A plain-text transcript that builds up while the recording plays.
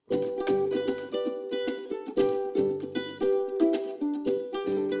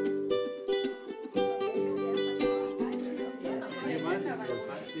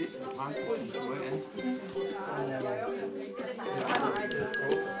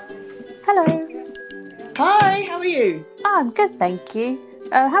Hello. Hi, how are you? I'm good, thank you.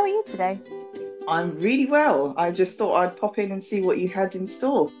 How are you today? I'm really well. I just thought I'd pop in and see what you had in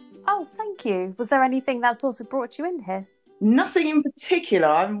store. Oh, thank you. Was there anything that sort of brought you in here? Nothing in particular.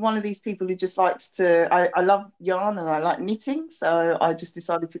 I'm one of these people who just likes I love yarn and I like knitting, so I just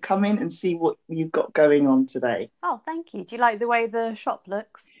decided to come in and see what you've got going on today. Oh, thank you. Do you like the way the shop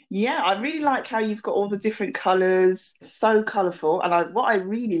looks? Yeah, I really like how you've got all the different colours, so colourful. And what I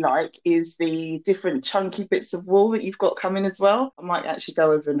really like is the different chunky bits of wool that you've got coming as well. I might actually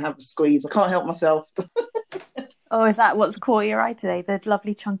go over and have a squeeze. I can't help myself. Oh, is that what's caught your eye today? The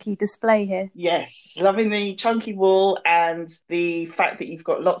lovely chunky display here. Yes, loving the chunky wool and the fact that you've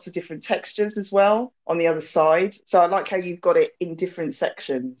got lots of different textures as well on the other side. So I like how you've got it in different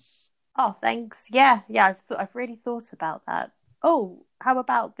sections. Oh, thanks. Yeah. I've really thought about that. Oh, how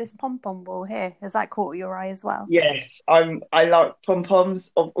about this pom pom ball here? Has that caught your eye as well? Yes, I like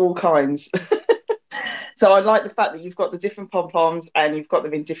pom-poms of all kinds. So I like the fact that you've got the different pom-poms and you've got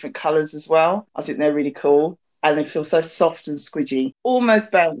them in different colours as well. I think they're really cool. And they feel so soft and squidgy,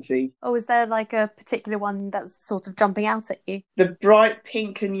 almost bouncy. Oh, is there like a particular one that's sort of jumping out at you? The bright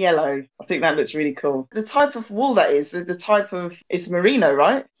pink and yellow, I think that looks really cool. The type of wool that is, the type of, it's merino,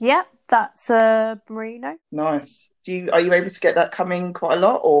 right? Yep, that's merino. Nice. Are you able to get that coming quite a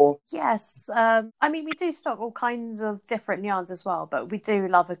lot or? Yes, I mean we do stock all kinds of different yarns as well, but we do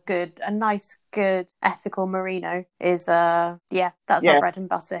love a nice, good ethical merino. Yeah, that's our Yeah, bread and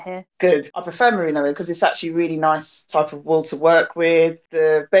butter here. good. I prefer merino because it's actually a really nice type of wool to work with.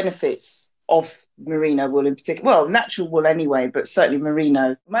 The benefits of merino wool in particular, well, natural wool anyway, but certainly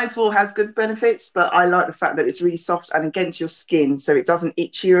merino. Most wool has good benefits, but I like the fact that it's really soft and against your skin, so it doesn't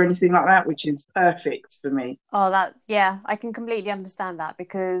itch you or anything like that, which is perfect for me. Yeah, I can completely understand that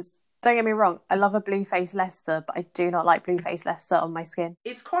because don't get me wrong, I love a blue face Leicester, but I do not like blue face Leicester on my skin.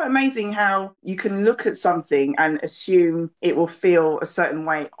 It's quite amazing how you can look at something and assume it will feel a certain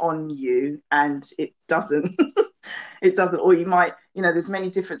way on you, and it doesn't. It doesn't. Or you might, there's many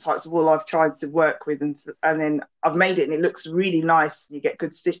different types of wool I've tried to work with, and then I've made it, and it looks really nice. You get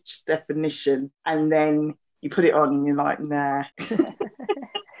good stitch definition, and then you put it on, and you're like, nah,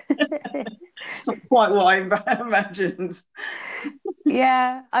 it's not quite what I imagined.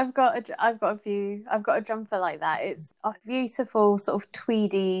 Yeah, I've got a jumper like that. It's a beautiful sort of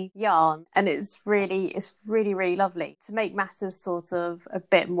tweedy yarn, and it's really lovely. To make matters sort of a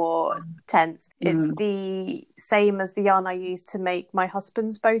bit more tense, it's Mm. the same as the yarn I used to make my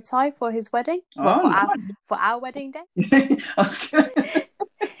husband's bow tie for his wedding. Well, Oh, for our wedding day. nice. I was gonna-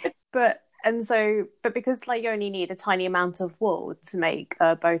 But because like you only need a tiny amount of wool to make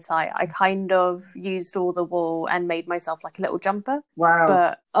a bow tie, I kind of used all the wool and made myself like a little jumper. Wow.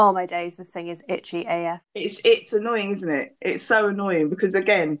 But oh my days, this thing is itchy AF. It's annoying, isn't it? It's so annoying because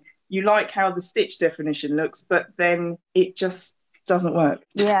again, you like how the stitch definition looks, but then it just doesn't work.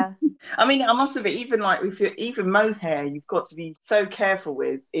 Yeah. I mean, I must admit, even like if you even mohair, you've got to be so careful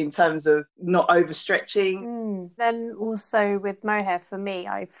with in terms of not overstretching. Then also with mohair, for me,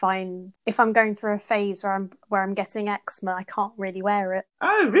 I find if I'm going through a phase where I'm getting eczema, I can't really wear it.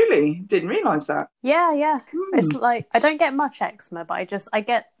 Oh, really? Didn't realise that. Yeah. It's Hmm. like I don't get much eczema, but I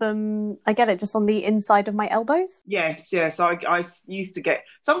get it just on the inside of my elbows. Yes. I used to get,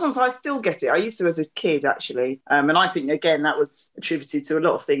 sometimes I still get it. I used to as a kid, actually. And I think, again, that was attributed to a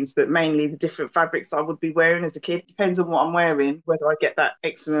lot of things, but mainly the different fabrics I would be wearing as a kid. Depends on what I'm wearing, whether I get that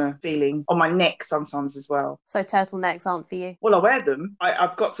eczema feeling on my neck sometimes as well. So turtlenecks aren't for you. Well, I wear them.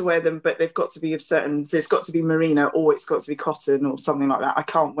 I've got to wear them, but they've got to be of certain, so it's got to be merino or it's got to be cotton or something like that. I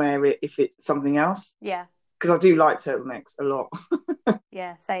can't wear it if it's something else Yeah. because I do like turtlenecks a lot.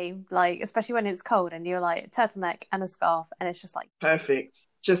 Yeah, same. Like, especially when it's cold and you're like turtleneck and a scarf, and it's just like, Perfect.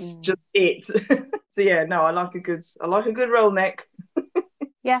 Just mm. just it. So yeah, no, I like a good roll neck.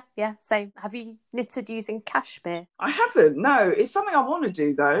 Yeah, same. Have you knitted using cashmere? I haven't. No, it's something I want to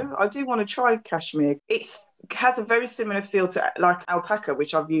do though. I do want to try cashmere. It has a very similar feel to like alpaca,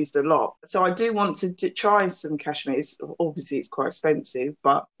 which I've used a lot. So I do want to try some cashmere. Obviously it's quite expensive,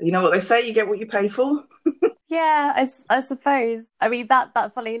 but you know what they say, you get what you pay for. Yeah, I suppose. I mean, that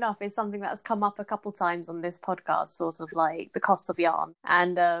funny enough is something that's come up a couple times on this podcast, sort of like the cost of yarn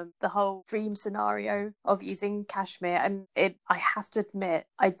and the whole dream scenario of using cashmere. And I have to admit,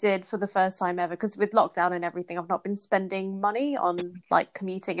 I did for the first time ever, because with lockdown and everything, I've not been spending money on like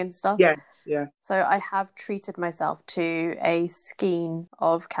commuting and stuff. Yes, yeah. So I have treated myself to a skein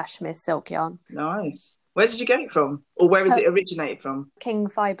of cashmere silk yarn. Nice. Where did you get it from? Or where has it originated from? King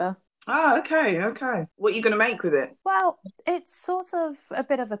fibre. Ah, okay. What are you going to make with it? Well, it's sort of a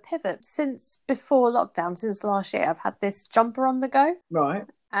bit of a pivot. Since before lockdown, since last year, I've had this jumper on the go. Right.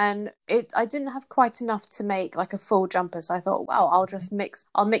 and I didn't have quite enough to make like a full jumper, so I thought, wow,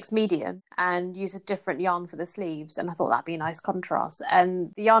 I'll mix medium and use a different yarn for the sleeves, and I thought that'd be a nice contrast.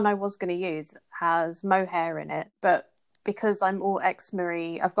 And the yarn I was going to use has mohair in it, but because I'm all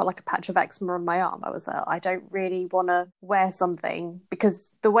eczema-y, I've got like a patch of eczema on my arm. I was like, I don't really want to wear something,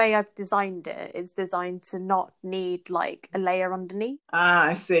 because the way I've designed it, it's designed to not need like a layer underneath. Ah,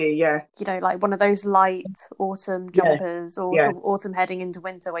 I see. Yeah. You know, like one of those light autumn Yeah. jumpers, or Yeah. sort of autumn heading into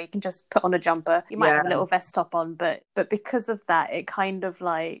winter, where you can just put on a jumper. You might Yeah. have a little vest top on, but because of that, it kind of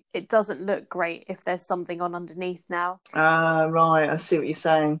like, it doesn't look great if there's something on underneath now. Ah, right. I see what you're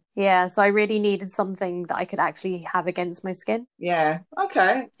saying. Yeah, so I really needed something that I could actually have against my skin. Yeah.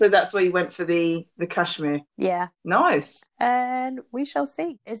 Okay. So that's where you went for the cashmere. Yeah. Nice. And we shall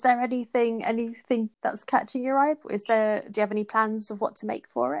see. Is there anything that's catching your eye? Do you have any plans of what to make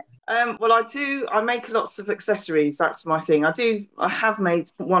for it? Well, I make lots of accessories. That's my thing. I have made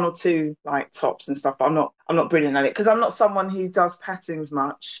one or two like tops and stuff, but I'm not brilliant at it, because I'm not someone who does patterns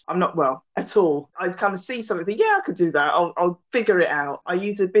much. I'm not, well, at all. I kind of see something, think, yeah, I could do that. I'll figure it out. I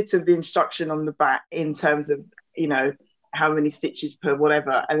use a bit of the instruction on the back in terms of, you know, how many stitches per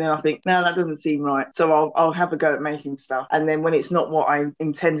whatever, and then I think, no, that doesn't seem right, so I'll have a go at making stuff, and then when it's not what I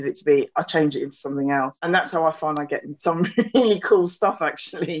intended it to be, I change it into something else, and that's how I find I get some really cool stuff,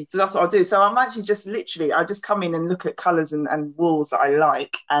 actually. So that's what I do. So I'm actually just literally, I just come in and look at colours and wools that I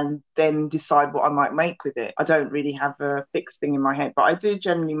like, and then decide what I might make with it. I don't really have a fixed thing in my head, but I do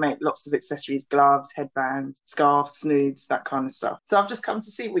generally make lots of accessories: gloves, headbands, scarves, snoods, that kind of stuff. So I've just come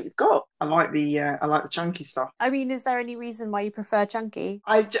to see what you've got. I like the chunky stuff. I mean, is there any reason why you prefer chunky?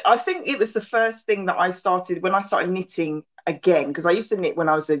 I think it was the first thing that I started when I started knitting again, because I used to knit when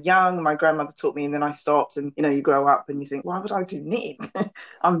I was young. My grandmother taught me, and then I stopped. And you know, you grow up and you think, why would I do knitting?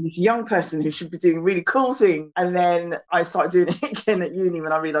 I'm this young person who should be doing really cool things. And then I started doing it again at uni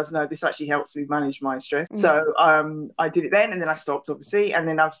when I realised, no, this actually helps me manage my stress. So I did it then, and then I stopped, obviously, and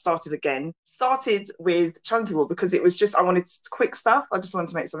then I've started again. Started with chunky wool because it was just, I wanted quick stuff. I just wanted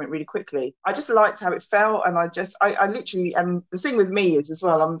to make something really quickly. I just liked how it felt, and I literally, and the thing with me is as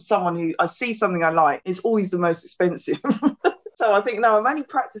well, I'm someone who, I see something I like, it's always the most expensive. So I think, no, I'm only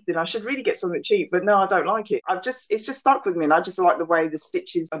practicing. I should really get something cheap, but no, I don't like it. It's just stuck with me, and I just like the way the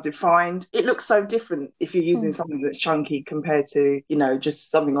stitches are defined. It looks so different if you're using something that's chunky compared to, you know, just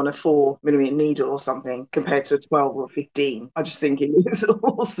something on a 4mm needle or something, compared to a 12 or 15. I just think it looks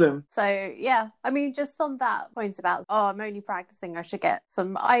awesome. So yeah, I mean, just on that point about, oh, I'm only practicing, I should get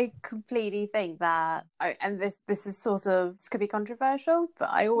some. I completely think that, and this is sort of, this could be controversial, but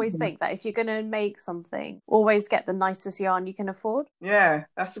I always think that if you're going to make something, always get the nicest yarn you can afford. Yeah,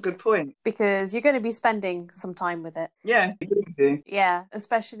 that's a good point. Because you're going to be spending some time with it. Yeah, you do. Yeah,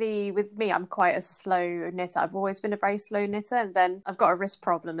 especially with me, I'm quite a slow knitter. I've always been a very slow knitter, and then I've got a wrist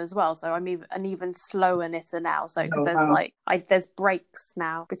problem as well, so I'm an even slower knitter now. So because there's breaks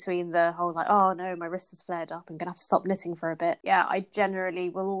now between the whole like, oh no, my wrist has flared up, I'm gonna have to stop knitting for a bit. Yeah, I generally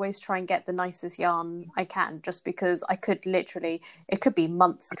will always try and get the nicest yarn I can, just because I could literally, it could be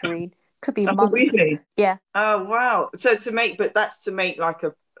months, Kireen. Could be months. Really? Yeah. Oh wow. So that's to make like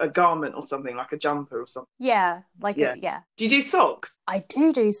a garment or something, like a jumper or something. Yeah, Yeah. Do you do socks? I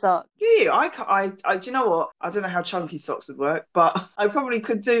do socks. Do you? I do you know what? I don't know how chunky socks would work, but I probably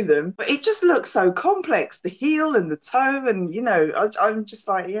could do them. But it just looks so complex, the heel and the toe, and you know, I'm just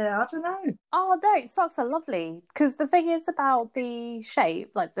like, yeah, I don't know. Oh no, socks are lovely, because the thing is about the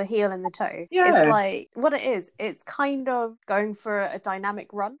shape, like the heel and the toe, Yeah. it's like, what it is, it's kind of going for a dynamic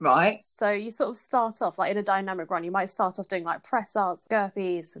run. Right. So you sort of start off like in a dynamic run, you might start off doing like press ups,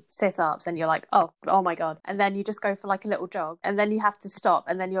 burpees, sit ups, and you're like, oh my god, and then you just go for like a little jog, and then you have to stop,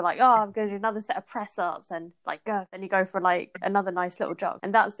 and then you're like, oh, I'm going to do another set of press ups, and like go, then you go for like another nice little jog.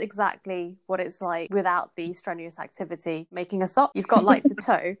 And that's exactly what it's like without the strenuous activity. Making a sock, you've got like the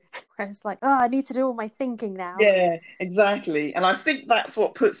toe where it's like, oh, I need to do all my thinking now. Yeah, exactly. And I think that's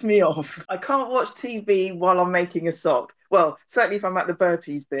what puts me off. I can't watch TV while I'm making a sock. Well, certainly if I'm at the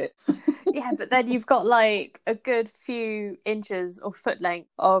burpees bit. Yeah, but then you've got like a good few inches or foot length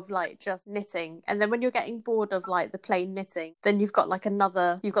of like just knitting, and then when you're getting bored of like the plain knitting, then you've got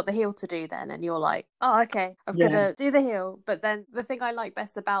the heel to do then, and you're like, oh okay, I'm gonna do the heel. But then the thing I like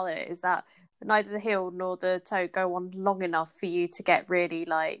best about it is that neither the heel nor the toe go on long enough for you to get really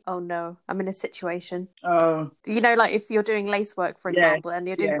like, oh no, I'm in a situation. Oh. You know, like if you're doing lace work, for example, and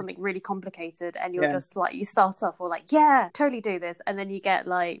you're doing something really complicated, and you're just like, you start off or like, yeah, totally do this, and then you get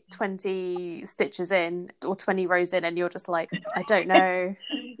like 20 stitches in or 20 rows in, and you're just like, I don't know.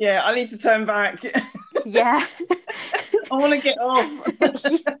 Yeah, I need to turn back. Yeah. I want to get off.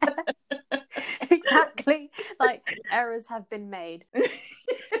 Yeah. Exactly. Like, errors have been made.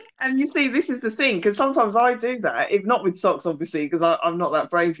 And you see, this is the thing, because sometimes I do that, if not with socks, obviously, because I'm not that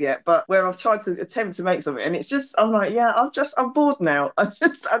brave yet, but where I've tried to attempt to make something, and it's just, I'm like, yeah, I'm bored now. I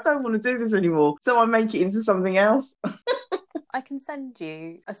don't want to do this anymore. So I make it into something else. I can send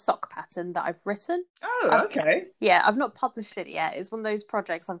you a sock pattern that I've written. Oh, okay. Yeah, I've not published it yet. It's one of those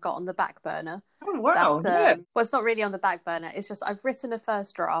projects I've got on the back burner. Oh, wow. Well, it's not really on the back burner. It's just I've written a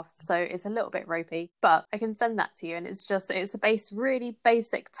first draft, so it's a little bit ropey, but I can send that to you. And it's a really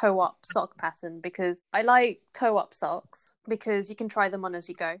basic toe up sock pattern, because I like toe up socks because you can try them on as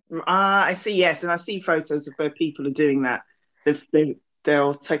you go. I see. Yes, and I see photos of where people are doing that.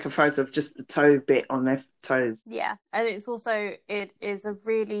 They'll take a photo of just the toe bit on their toes. Yeah, and it is a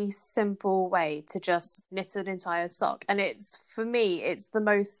really simple way to just knit an entire sock, and for me it's the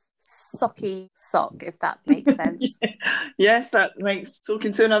most socky sock, if that makes sense. Yes,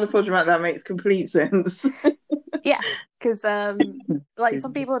 talking to another podcaster, that makes complete sense. Yeah, because like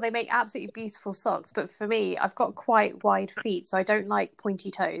some people, they make absolutely beautiful socks, but for me, I've got quite wide feet, so I don't like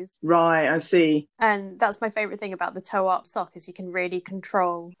pointy toes. Right, I see. And that's my favorite thing about the toe up sock, is you can really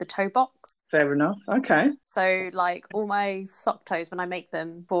control the toe box. Fair enough. Okay. So like all my sock toes, when I make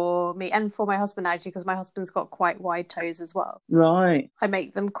them for me and for my husband, actually, because my husband's got quite wide toes as well. Right. I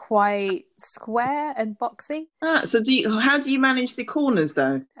make them quite square and boxy. So how do you manage the corners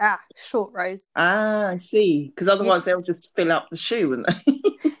though? Short rows. I see. Because otherwise they'll just fill up the shoe, wouldn't they?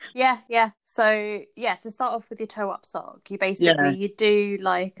 Yeah. So yeah, to start off with your toe up sock, you do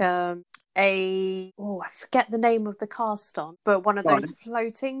like I forget the name of the cast on, but one of those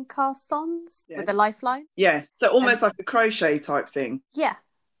floating cast ons with a lifeline. Yes. So almost like a crochet type thing. Yeah.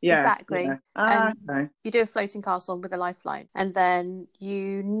 Exactly. Yeah. Okay. You do a floating cast on with a lifeline, and then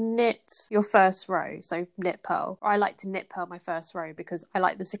you knit your first row. So knit purl. Or I like to knit purl my first row because I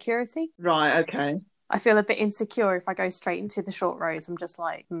like the security. Right. Okay. I feel a bit insecure if I go straight into the short rows. I'm just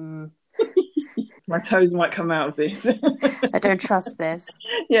like, my toes might come out of this. I don't trust this.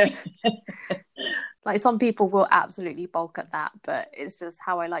 Yeah. Like some people will absolutely balk at that, but it's just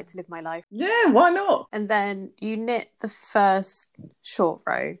how I like to live my life. Yeah, why not? And then you knit the first short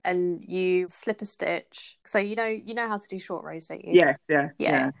row and you slip a stitch. So you know how to do short rows, don't you?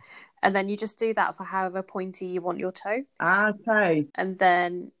 Yeah. And then you just do that for however pointy you want your toe. Okay. And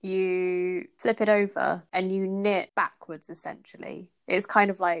then you flip it over and you knit backwards, essentially. It's kind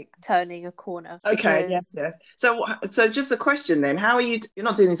of like turning a corner. Okay, yeah. So just a question then. How are you're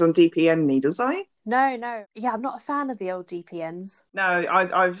not doing this on DPN needles, are you? No. Yeah, I'm not a fan of the old DPNs. No,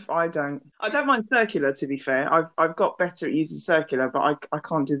 I don't. I don't mind circular, to be fair. I've got better at using circular, but I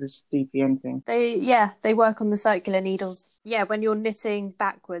can't do this DPN thing. They work on the circular needles. Yeah, when you're knitting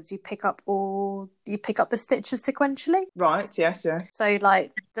backwards, you pick up the stitches sequentially. Right, yes. So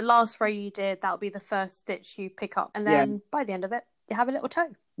like the last row you did, that'll be the first stitch you pick up, and then by the end of it, you have a little toe.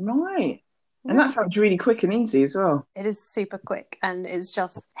 Right. And that sounds really quick and easy as well. It is super quick, and it's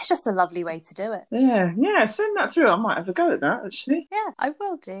just a lovely way to do it. Yeah, send that through. I might have a go at that, actually. Yeah, I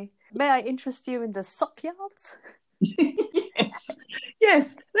will do. May I interest you in the sock yards?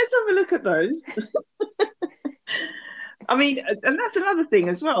 Yes, let's have a look at those. I mean, and that's another thing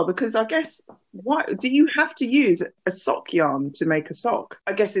as well, because I guess, why do you have to use a sock yarn to make a sock?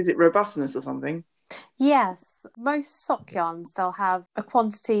 I guess, is it robustness or something? Yes, most sock yarns, they'll have a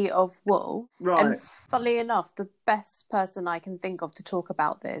quantity of wool. Right. And funnily enough, the best person I can think of to talk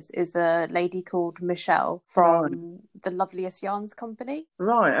about this is a lady called Michelle from the Loveliest Yarns company.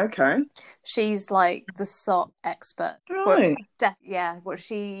 Right, okay. She's like the sock expert. Right. What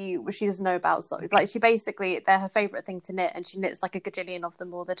she doesn't know about socks. Like she basically, they're her favourite thing to knit, and she knits like a gajillion of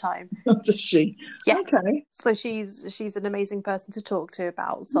them all the time. Does she? Yeah. Okay. So she's an amazing person to talk to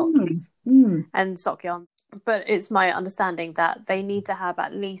about socks and sock yarn. But it's my understanding that they need to have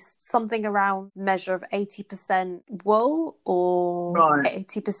at least something around measure of 80% wool or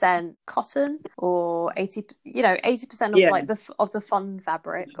 80% cotton or 80% of like the fun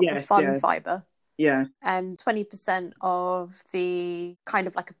fabric, of the fun fibre. Yeah. And 20% of the kind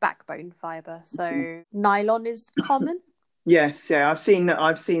of like a backbone fibre. So nylon is common. Yes, I've seen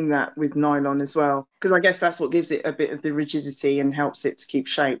that with nylon as well, because I guess that's what gives it a bit of the rigidity and helps it to keep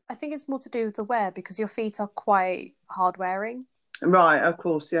shape. I think it's more to do with the wear, because your feet are quite hard wearing. Right, of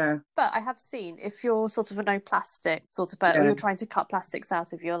course, yeah. But I have seen, if you're sort of a no plastic sort of person, or you're trying to cut plastics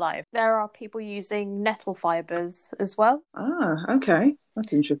out of your life, there are people using nettle fibres as well. Ah, okay.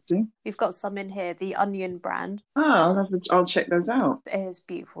 That's interesting. We've got some in here, the Onion brand. I'll check those out. It is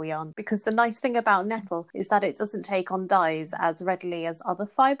beautiful yarn, because the nice thing about nettle is that it doesn't take on dyes as readily as other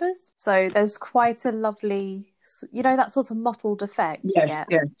fibres. So there's quite a lovely, that sort of mottled effect you get.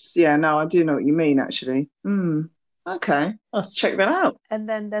 Yes. Yeah, no, I do know what you mean, actually. Okay, I'll have to check that out. And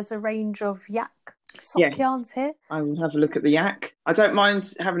then there's a range of yak Yeah, sock yarns here. I will have a look at the yak. I don't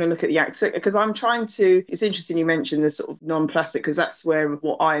mind having a look at the yak because I'm trying to. It's interesting you mentioned the sort of non-plastic because that's where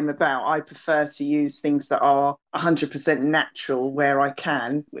what I'm about. I prefer to use things that are 100% natural where I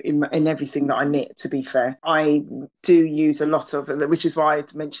can in everything that I knit. To be fair, I do use a lot of, which is why I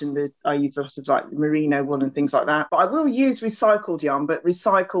mentioned that I use a lot of like merino wool and things like that. But I will use recycled yarn, but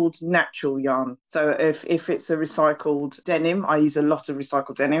recycled natural yarn. So if it's a recycled denim, I use a lot of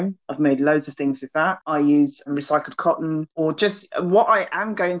recycled denim. I've made loads of things with that. I use recycled cotton, or just what I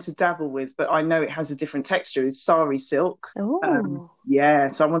am going to dabble with, but I know it has a different texture, is sari silk. Oh. Yeah,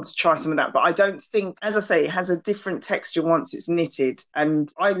 so I want to try some of that, but I don't think, as I say, it has a different texture once it's knitted.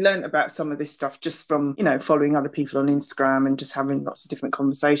 And I learned about some of this stuff just from, following other people on Instagram and just having lots of different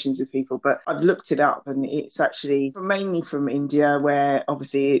conversations with people. But I've looked it up and it's actually mainly from India, where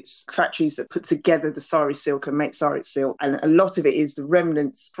obviously it's factories that put together the sari silk and make sari silk. And a lot of it is the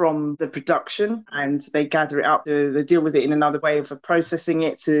remnants from the production, and they gather it up, they deal with it in another way of processing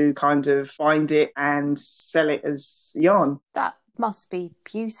it to kind of bind it and sell it as yarn. That must be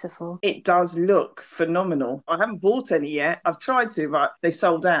beautiful. It does look phenomenal. I haven't bought any yet. I've tried to, but they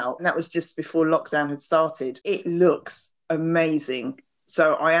sold out. And that was just before lockdown had started. It looks amazing.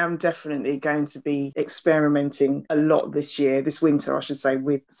 So I am definitely going to be experimenting a lot this winter, I should say,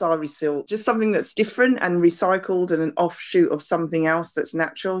 with sari silk. Just something that's different and recycled and an offshoot of something else that's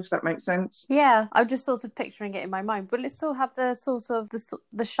natural, if that makes sense. Yeah, I'm just sort of picturing it in my mind. Will it still have the sort of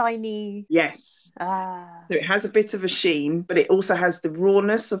the shiny? Yes. Ah. So it has a bit of a sheen, but it also has the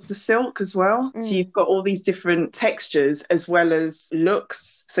rawness of the silk as well. So you've got all these different textures as well as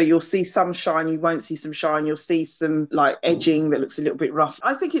looks. So you'll see some shine, you won't see some shine. You'll see some like edging that looks a little bit rough.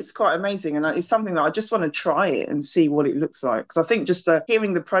 I think it's quite amazing, and it's something that I just want to try it and see what it looks like. Because I think just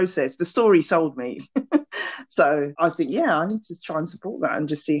hearing the process, the story sold me. So I think, yeah, I need to try and support that and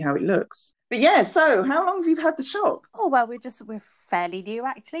just see how it looks. But yeah, so how long have you had the shop? Oh, well, we're fairly new,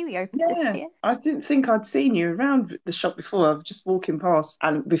 actually. We opened this year. I didn't think I'd seen you around the shop before. I was just walking past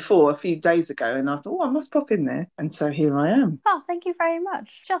and before a few days ago, and I thought, oh, I must pop in there. And so here I am. Oh, thank you very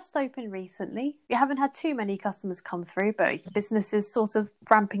much. Just opened recently. We haven't had too many customers come through, but business is sort of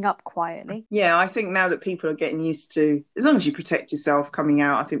ramping up quietly. Yeah, I think now that people are getting used to, as long as you protect yourself coming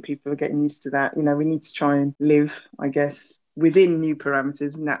out, I think people are getting used to that. We need to try and live, I guess, within new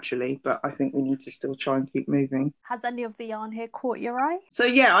parameters naturally, but I think we need to still try and keep moving. Has any of the yarn here caught your eye? So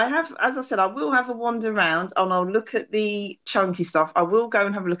yeah, I have, as I said, I will have a wander around and I'll look at the chunky stuff. I will go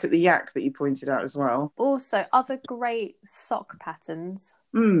and have a look at the yak that you pointed out as well. Also, other great sock patterns.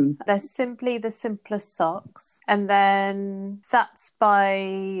 They're simply the simplest socks, and then that's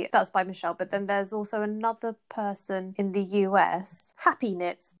by Michelle. But then there's also another person in the US, Happy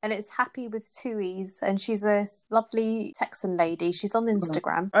Knits, and it's Happy with two E's, and she's a lovely Texan lady. She's on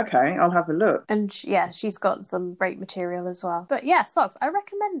Instagram. Okay, I'll have a look. And she's got some great material as well. But yeah, socks, I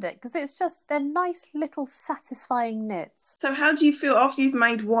recommend it because they're nice little satisfying knits. So how do you feel after you've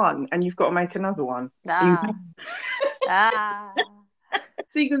made one and you've got to make another one?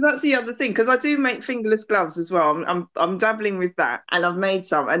 See, because that's the other thing, because I do make fingerless gloves as well. I'm dabbling with that, and I've made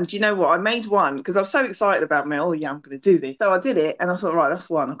some. And do you know what? I made one because I was so excited about me. Oh yeah, I'm going to do this. So I did it, and I thought, right, that's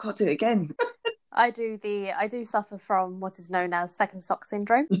one. I've got to do it again. I do suffer from what is known as second sock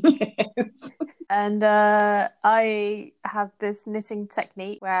syndrome. Yes. And I have this knitting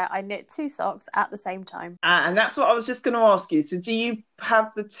technique where I knit two socks at the same time. And that's what I was just going to ask you. So do you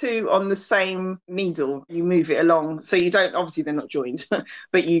have the two on the same needle? You move it along. So you don't, obviously they're not joined,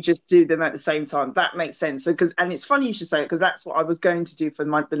 but you just do them at the same time. That makes sense. And it's funny you should say it, because that's what I was going to do for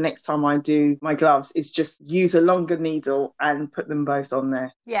the next time I do my gloves, is just use a longer needle and put them both on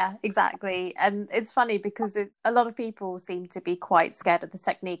there. Yeah, exactly. And it's funny because a lot of people seem to be quite scared of the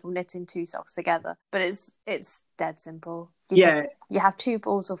technique of knitting two socks together. But it's dead simple. You have two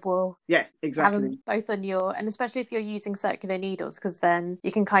balls of wool. Yeah, exactly. Have them both on and especially if you're using circular needles, because then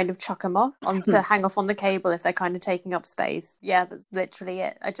you can kind of chuck them off to hang off on the cable if they're kind of taking up space. Yeah, that's literally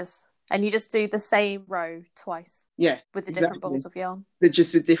it. And you just do the same row twice. Yeah, with the different balls of yarn. But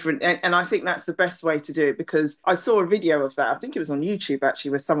just with different, and I think that's the best way to do it, because I saw a video of that. I think it was on YouTube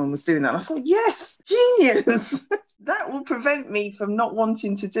actually, where someone was doing that. And I thought, yes, genius. That will prevent me from not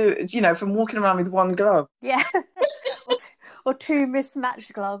wanting to do it, from walking around with one glove. Yeah. or two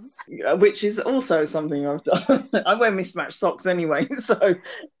mismatched gloves. Which is also something I've done. I wear mismatched socks anyway, so.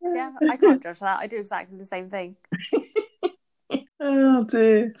 Yeah, I can't judge that. I do exactly the same thing. Oh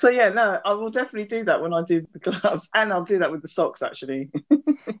dear. So yeah, no, I will definitely do that when I do the gloves, and I'll do that with the socks actually.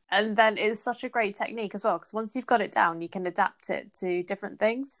 And then it's such a great technique as well, because once you've got it down, you can adapt it to different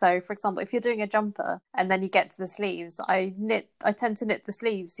things. So, for example, if you're doing a jumper and then you get to the sleeves, I tend to knit the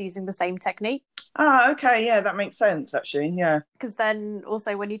sleeves using the same technique. Ah, okay, yeah, that makes sense actually. Yeah. Because then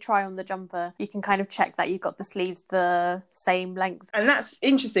also when you try on the jumper, you can kind of check that you've got the sleeves the same length. And that's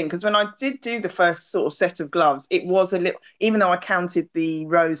interesting because when I did do the first sort of set of gloves, it was a little, even though I counted the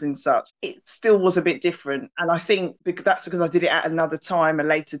rows and such, it still was a bit different. And I think that's because I did it at another time, a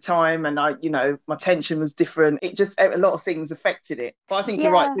later time, and my tension was different. It just, a lot of things affected it. But I think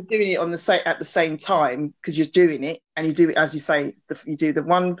you're right. Yeah. You're doing it at the same time because you're doing it, and you do it as you say. You do the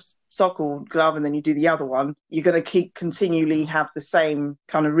one sock or glove, and then you do the other one. You're going to keep continually have the same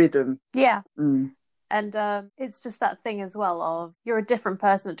kind of rhythm. Yeah. Mm. And it's just that thing as well of you're a different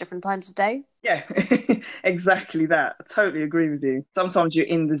person at different times of day. Yeah, exactly that. I totally agree with you. Sometimes you're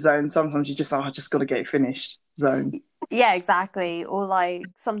in the zone, sometimes you just, I just got to get it finished zone. Yeah, exactly. Or like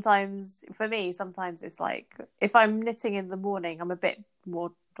sometimes for me, sometimes it's like if I'm knitting in the morning, I'm a bit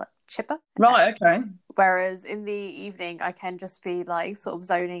more like chipper. Right, okay. Whereas in the evening, I can just be like sort of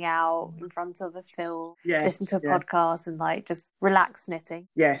zoning out in front of a film, listen Yes, to a yeah. podcast, and like just relax knitting.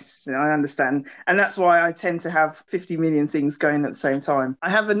 Yes, I understand. And that's why I tend to have 50 million things going at the same time. I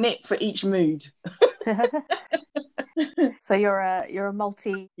have a knit for each mood. So you're a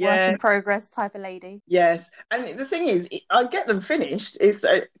multi work Yeah, in progress type of lady. yes. And the thing is, I get them finished is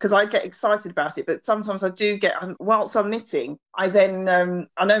because I get excited about it, but sometimes I do get, whilst I'm knitting, I then,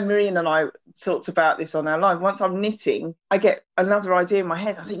 I know Marine and I talked about this on our live. Once I'm knitting, I get another idea in my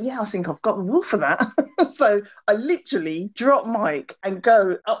head. I think, yeah, I think I've got the wool for that. So I literally drop mic and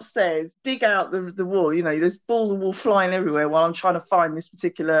go upstairs, dig out the wool. There's balls of wool flying everywhere while I'm trying to find this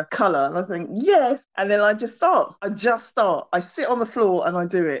particular colour. And I think, yes. And then I just start. I sit on the floor and I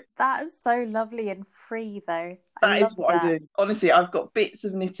do it. That is so lovely and free, though. I That is love what I that. do. Honestly, I've got bits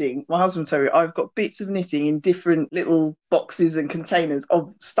of knitting. My husband told me I've got bits of knitting in different little boxes and containers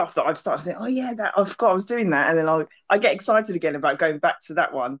of stuff that I've started to think, oh yeah, that I forgot I was doing that. And then I get excited again about going back to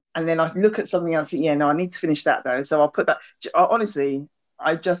that one. And then I look at something else and think, yeah, no, I need to finish that though. So I'll put that. Honestly,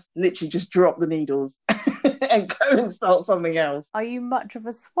 I just literally just drop the needles and go and start something else. Are you much of a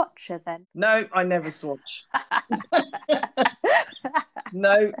swatcher then? No, I never swatch.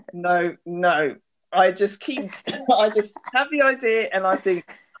 No, no, no. I just I just have the idea and I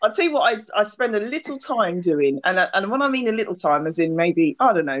think, I'll tell you what I spend a little time doing. And when I mean a little time, as in maybe,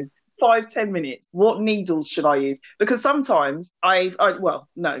 I don't know, 5, 10 minutes, what needles should I use? Because sometimes well,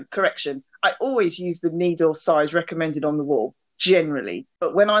 no, correction. I always use the needle size recommended on the wall, generally.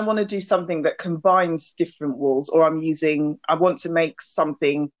 But when I want to do something that combines different wools, or I want to make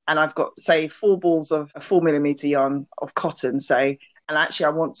something and I've got, say, 4 balls of a 4 millimeter yarn of cotton, say, and actually I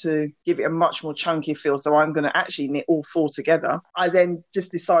want to give it a much more chunky feel, so I'm going to actually knit all 4 together. I then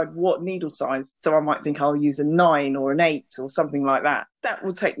just decide what needle size. So I might think I'll use a 9 or an 8 or something like that. That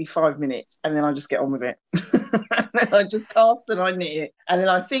will take me 5 minutes, and then I just get on with it. And then I just cast and I knit it. And then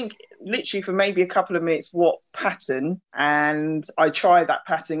I think literally for maybe a couple of minutes what pattern, and I try that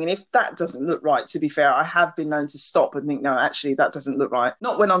pattern. And if that doesn't look right, to be fair, I have been known to stop and think, no, actually that doesn't look right.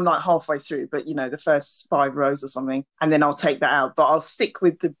 Not when I'm like halfway through, but the first 5 rows or something, and then I'll take that out. But I'll stick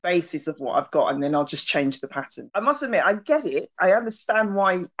with the basis of what I've got, and then I'll just change the pattern. I must admit, I get it. I understand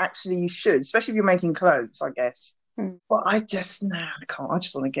why actually you should, especially if you're making clothes, I guess. But I just, I can't. I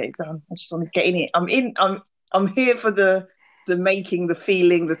just want to get it done. I just want to get in it. I'm here for the making, the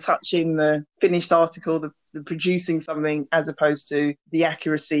feeling, the touching, the finished article, the producing something, as opposed to the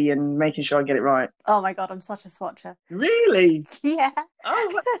accuracy and making sure I get it right. Oh my God, I'm such a swatcher. Really? Yeah.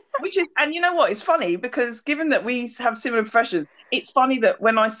 Oh, which is, and you know what? It's funny because given that we have similar professions, it's funny that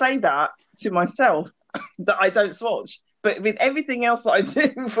when I say that to myself, that I don't swatch. But with everything else that I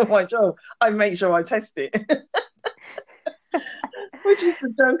do for my job, I make sure I test it. Which is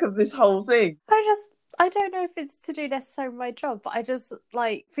the joke of this whole thing. I don't know if it's to do necessarily with my job, but I just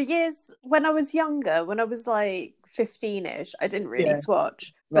like for years when I was younger, when I was like 15-ish, I didn't really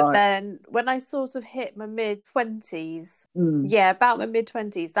swatch. But Right. then when I sort of hit my mid-20s, Mm. yeah, about my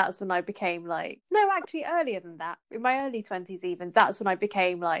mid-20s, that's when I became like, no, actually earlier than that. In my early 20s even, that's when I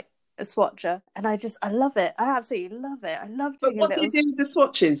became like a swatcher. And I love it. I absolutely love it. I love But doing a what do little you do with the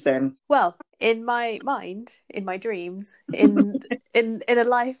swatches then? well, in my mind, in my dreams, in a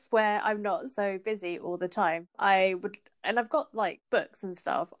life where I'm not so busy all the time, I would, and I've got like books and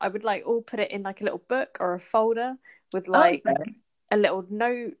stuff. I would like all put it in like a little book or a folder with like Okay. a little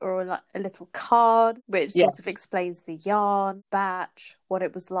note or a little card which Yeah. sort of explains the yarn, batch, what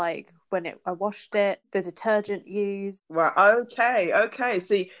it was like when I washed it, the detergent used. Right. Okay. Okay.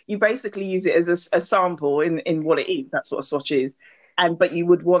 So you basically use it as a sample in what it is. That's what a swatch is. But you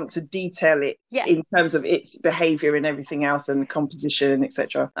would want to detail it Yeah, in terms of its behavior and everything else and composition,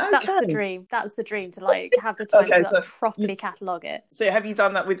 etc. that's the Okay. dream. That's the dream, to like have the time Okay. to like, properly catalogue it. So have you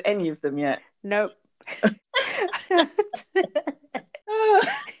done that with any of them yet? Nope.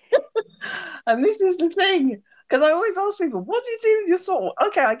 And this is the thing, because I always ask people, what do you do with your swatch?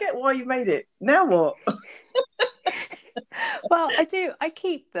 Okay, I get why you made it. Now what? Well, I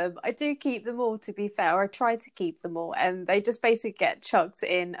keep them. I do keep them all, to be fair, or I try to keep them all, and they just basically get chucked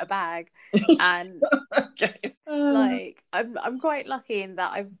in a bag. And Okay. like I'm quite lucky in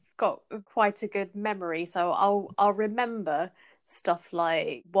that I've got quite a good memory, so I'll remember stuff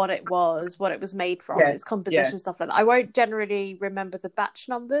like what it was made from, Yeah, its yeah. composition, stuff like that. I won't generally remember the batch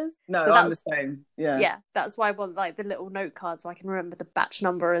numbers. No, So I'm the that's same. Yeah. yeah, that's why I want like the little note card so I can remember the batch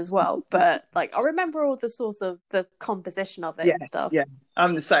number as well. But like I'll remember all the sort of the composition of it Yeah, and stuff. yeah.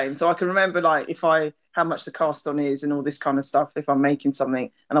 I'm the same. So I can remember like if I how much the cast on is and all this kind of stuff. If I'm making something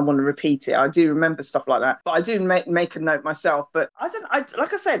and I want to repeat it, I do remember stuff like that. But I do make a note myself. But I don't. I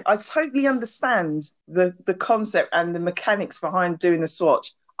like I said, I totally understand the concept and the mechanics behind doing the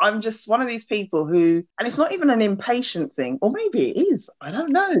swatch. I'm just one of these people who, and it's not even an impatient thing, or maybe it is. I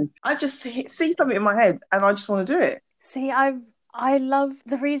don't know. I just see something in my head and I just want to do it. See, I love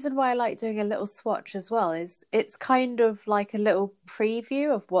the reason why I like doing a little swatch as well is it's kind of like a little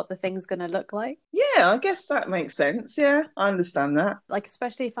preview of what the thing's going to look like. Yeah, I guess that makes sense. Yeah, I understand that. Like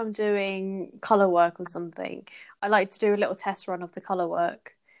especially if I'm doing color work or something, I like to do a little test run of the color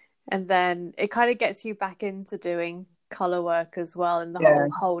work, and then it kind of gets you back into doing color work as well, and the Yeah. whole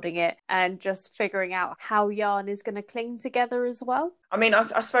holding it and just figuring out how yarn is going to cling together as well. I mean, I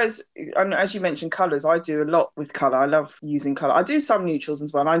suppose, and as you mentioned, colours, I do a lot with colour. I love using colour. I do some neutrals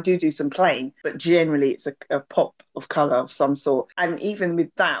as well. I do some plain, but generally it's a pop of colour of some sort. And even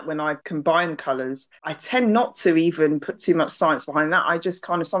with that, when I combine colours, I tend not to even put too much science behind that. I just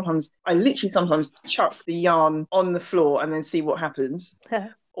kind of I literally sometimes chuck the yarn on the floor and then see what happens.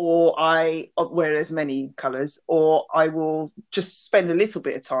 Or I wear as many colours, or I will just spend a little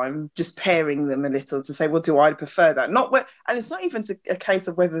bit of time just pairing them a little to say, well, do I prefer that? Not where, and it's not even a case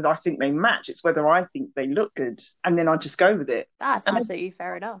of whether I think they match, it's whether I think they look good, and then I just go with it. That's And absolutely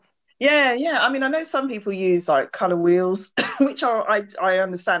fair enough. yeah, yeah. I mean, I know some people use like color wheels, which I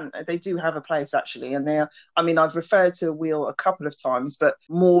understand they do have a place actually, and they're. I mean, I've referred to a wheel a couple of times, but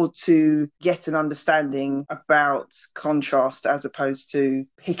more to get an understanding about contrast as opposed to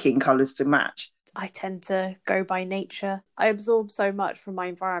picking colors to match. I tend to go by nature. I absorb so much from my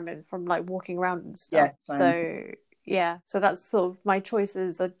environment from like walking around and stuff. Yeah, same. So yeah, so that's sort of my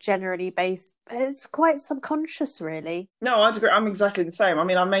choices are generally based. It's quite subconscious, really. No, I'd agree. I'm exactly the same. I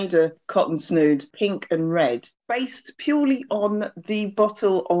mean, I made a cotton snood, pink and red, based purely on the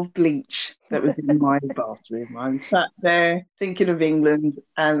bottle of bleach that was in my bathroom. I sat there thinking of England,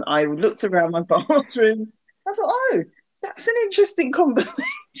 and I looked around my bathroom. I thought, oh, that's an interesting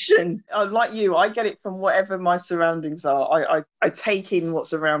combination. Like you, I get it from whatever my surroundings are. I take in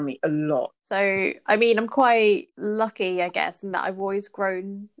what's around me a lot. So, I mean, I'm quite lucky, I guess, in that I've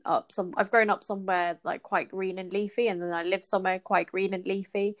grown up somewhere like quite green and leafy, and then I live somewhere quite green and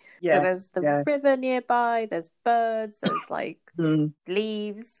leafy. Yeah, so there's the river nearby, there's birds, there's like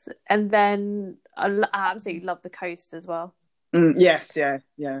leaves, and then I absolutely love the coast as well. Yes, yeah,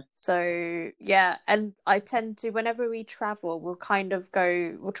 yeah. So yeah, and I tend to, whenever we travel, we'll try and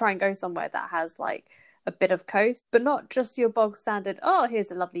go somewhere that has like a bit of coast, but not just your bog standard, oh,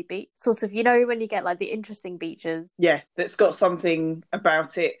 here's a lovely beach. Sort of, when you get like the interesting beaches. Yes, that's got something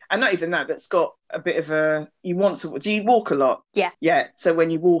about it. And not even that, that's got a bit of do you walk a lot? Yeah. Yeah. So when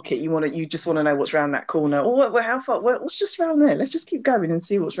you walk it, you just want to know what's around that corner. Or how far, what's just around there? Let's just keep going and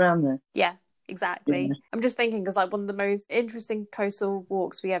see what's around there. Yeah. Exactly. Yeah. I'm just thinking because like one of the most interesting coastal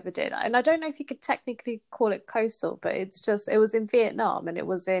walks we ever did, and I don't know if you could technically call it coastal, but it was in Vietnam and it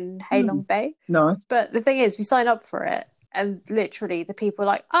was in Halong Bay. Nice. But the thing is, we signed up for it, and literally the people were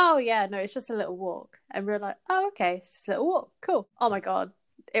like, "Oh yeah, no, it's just a little walk," and we we're like, "Oh okay, it's just a little walk, cool." Oh my god,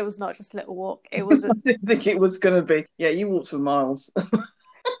 it was not just a little walk; it was. I didn't think it was going to be. Yeah, you walked for miles.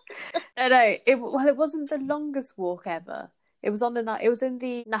 No, it wasn't the longest walk ever. It was it was in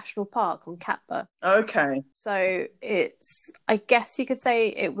the national park on Katba. Okay. So I guess you could say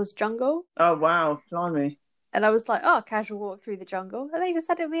it was jungle. Oh wow, blimey. And I was like, oh, casual walk through the jungle. And they just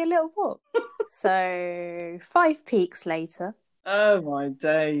said it'd be a little walk. So 5 peaks later, Oh my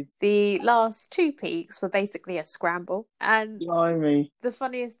days. The last two peaks were basically a scramble. And Blimey. the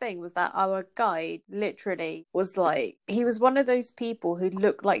funniest thing was that our guide literally was like, he was one of those people who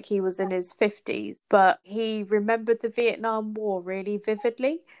looked like he was in his 50s, but he remembered the Vietnam War really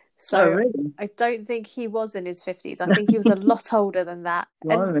vividly. Oh, So really? I don't think he was in his 50s. I think he was a lot older than that.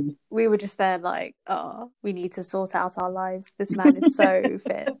 And Blimey. we were just there like, oh, we need to sort out our lives. This man is so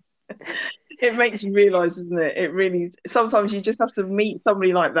fit. It makes you realise, doesn't it? It really, sometimes you just have to meet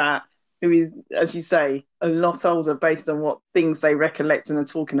somebody like that who is, as you say, a lot older based on what things they recollect and are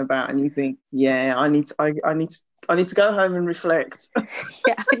talking about, and you think, yeah, I need to go home and reflect.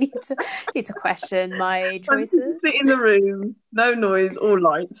 Yeah, I need to question my I need to choices. sit in the room, no noise or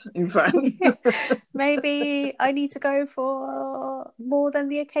light, in fact. Maybe I need to go for more than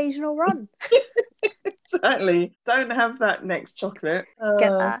the occasional run. Exactly. Don't have that next chocolate.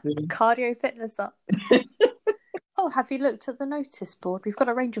 Get Oh, that cardio fitness up. Oh, have you looked at the notice board? We've got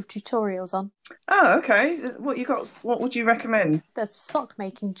a range of tutorials on. oh, okay. What you got? What would you recommend? There's a sock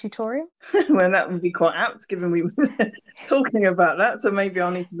making tutorial. Well, that would be quite apt, given we were talking about that. So maybe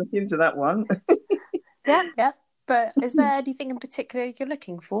I'll need to look into that one. Yep, yep. But is there anything in particular you're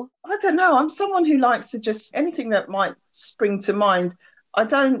looking for? I don't know. I'm someone who likes to just anything that might spring to mind. I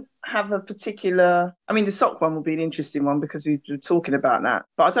don't have a particular. I mean, the sock one will be an interesting one because we were talking about that.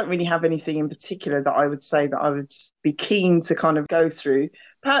 But I don't really have anything in particular that I would say that I would be keen to kind of go through.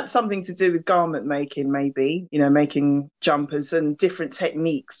 Perhaps something to do with garment making, maybe, making jumpers and different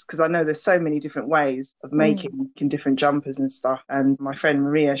techniques, because I know there's so many different ways of making different jumpers and stuff. And my friend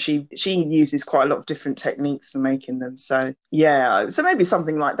Maria, she uses quite a lot of different techniques for making them. So yeah, so maybe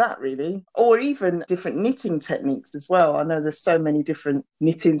something like that really, or even different knitting techniques as well. I know there's so many different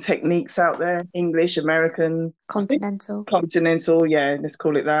knitting techniques out there, English, American, continental, yeah, let's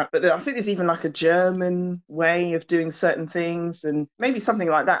call it that. But I think there's even like a German way of doing certain things, and maybe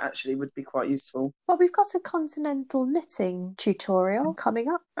something like that actually would be quite useful. Well, we've got a continental knitting tutorial coming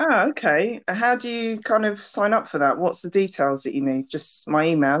up. Ah, okay. How do you kind of sign up for that? What's the details that you need? Just my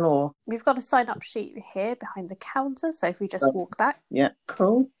email or? We've got a sign up sheet here behind the counter, so if we just walk back. Yeah,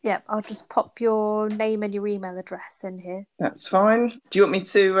 cool. Yeah, I'll just pop your name and your email address in here. That's fine. Do you want me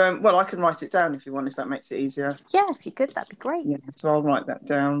to, well, I can write it down if you want, if that makes it easier. Yeah, if you could, that'd be great. Yeah, so I'll write that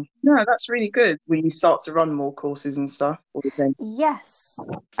down. No, that's really good. Will you start to run more courses and stuff? Yes.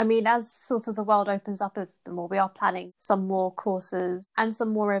 I mean, as sort of the world opens up a bit more, we are planning some more courses and some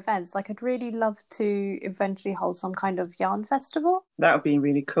more events. Like, I'd really love to eventually hold some kind of yarn festival. That would be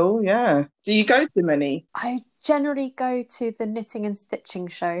really cool, yeah. Do you go to many? I generally go to the knitting and stitching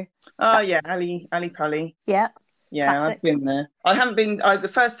show. Oh, yeah, Ali Pali. Yeah. Yeah, Classic. I've been there. I haven't been.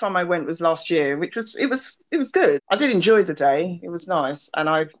 The first time I went was last year, which was it was good. I did enjoy the day. It was nice,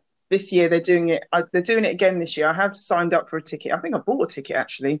 and this year they're doing it. They're doing it again this year. I have signed up for a ticket. I think I bought a ticket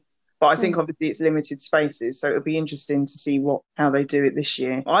actually, but I think obviously it's limited spaces, so it'll be interesting to see how they do it this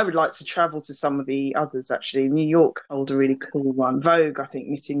year. I would like to travel to some of the others actually. New York hold a really cool one. Vogue, I think,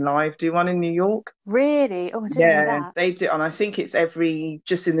 Knitting Live do one in New York. Really? Oh, I didn't know that. They do, and I think it's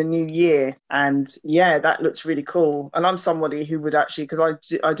just in the new year. And yeah, that looks really cool. And I'm somebody who would actually, because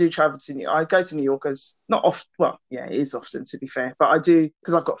I do travel I go to New York as not often. Well, yeah, it is often to be fair, but I do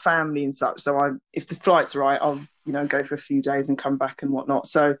because I've got family and such. So if the flight's right, I'll go for a few days and come back and whatnot.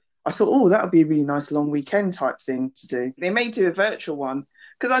 So I thought, oh, that would be a really nice long weekend type thing to do. They may do a virtual one.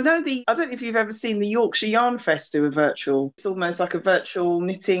 Because I don't know if you've ever seen the Yorkshire Yarn Fest do a virtual. It's almost like a virtual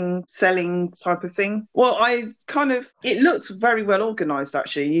knitting, selling type of thing. Well, it looks very well organised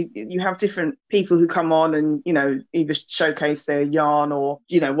actually. You have different people who come on and, either showcase their yarn or,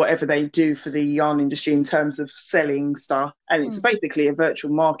 whatever they do for the yarn industry in terms of selling stuff. And it's basically a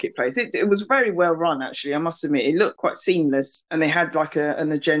virtual marketplace. It was very well run actually, I must admit. It looked quite seamless. And they had like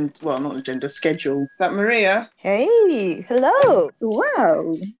an agenda, well, not agenda, schedule. Is that Maria? Hey, hello. Wow.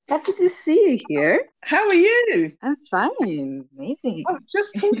 Happy to see you here. How are you? I'm fine. Amazing. I was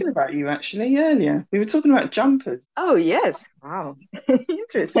just talking about you actually earlier. We were talking about jumpers. Oh, yes. Wow.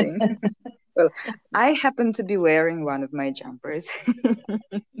 Interesting. Well, I happen to be wearing one of my jumpers.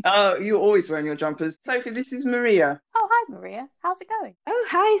 Oh, you're always wearing your jumpers. Sophie, this is Maria. Oh, hi, Maria. How's it going? Oh,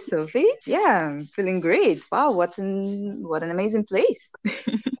 hi, Sophie. Yeah, I'm feeling great. Wow, what an amazing place.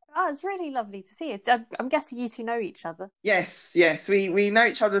 Oh, it's really lovely to see you. I'm guessing you two know each other. Yes. We know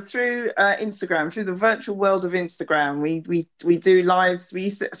each other through Instagram, through the virtual world of Instagram. We do lives. We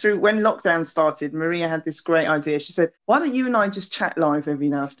used to, through when lockdown started, Maria had this great idea. She said, "Why don't you and I just chat live every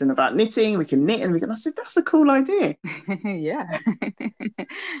now and then about knitting? We can knit and we can." I said, "That's a cool idea." Yeah.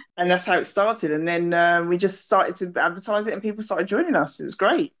 And that's how it started. And then we just started to advertise it, and people started joining us. It was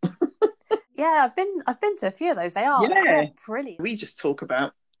great. Yeah, I've been to a few of those. Yeah. They're brilliant. We just talk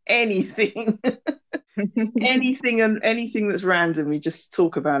about anything. Anything that's random, we just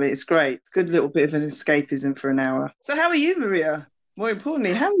talk about it. It's great. It's a good little bit of an escapism for an hour. So how are you, Maria? More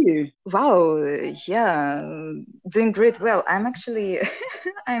importantly, how are you? Wow, yeah, doing great. Well, I'm actually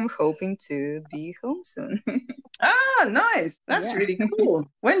I'm hoping to be home soon. Ah, nice. That's Yeah. really cool.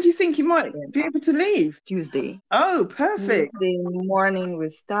 When do you think you might be able to leave? Tuesday. Oh, perfect. Tuesday morning we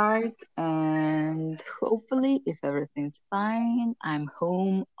start, and hopefully, if everything's fine, I'm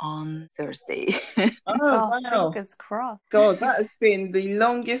home on Thursday. Oh, Oh, wow. fingers crossed. God, that has been the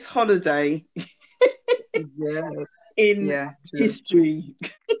longest holiday Yes. in Yeah, true. history.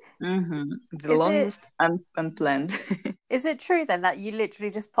 The Is it longest unplanned. is it true then that you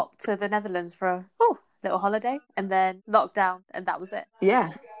literally just popped to the Netherlands for a little holiday and then lockdown and that was it? Yeah,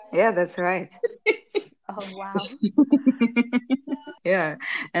 that's right. Oh wow. Yeah,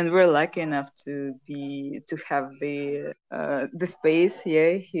 and we're lucky enough to have the space,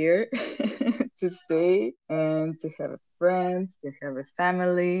 yeah, here to stay and to have a friend, to have a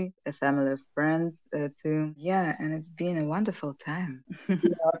family of friends too. Yeah, and it's been a wonderful time.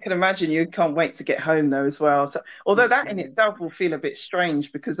 I can imagine you can't wait to get home though as well. So, although that in Yes. itself will feel a bit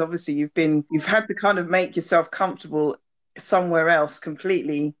strange because obviously you've had to kind of make yourself comfortable somewhere else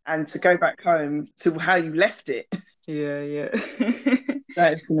completely, and to go back home to how you left it. Yeah.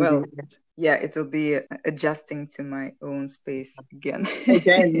 That is going to Well, be weird. yeah, it'll be adjusting to my own space again.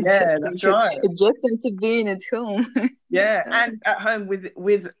 Again, yeah, that's right. Adjusting to being at home. Yeah, and at home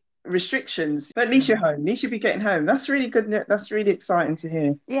with restrictions. But at least you're home. At least you'll be getting home. That's really good. That's really exciting to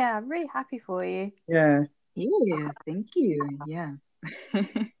hear. Yeah, I'm really happy for you. Yeah. Yeah, thank you. Yeah.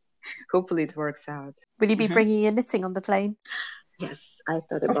 Hopefully it works out. Will you be Mhm. bringing your knitting on the plane? Yes, I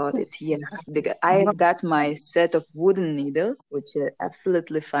thought about it. Yes, because I've got my set of wooden needles, which are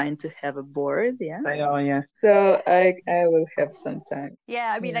absolutely fine to have a board. Yeah. They are, yeah. So I will have some time.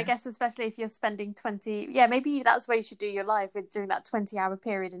 Yeah, I mean, I Yeah. guess especially if you're spending 20, yeah, maybe that's where you should do your life with doing that 20-hour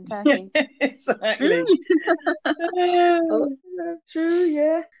period in Turkey. Exactly. Oh, true.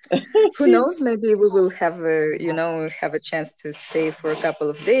 Yeah. Who knows? Maybe we will have a chance to stay for a couple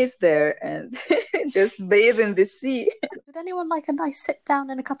of days there and just bathe in the sea. Would anyone like a nice sit down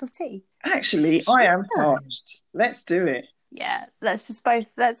and a cup of tea? Actually, I am Yeah. parched. Let's do it. Yeah,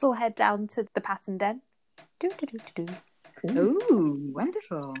 let's all head down to the Pattern Den. Do. Oh,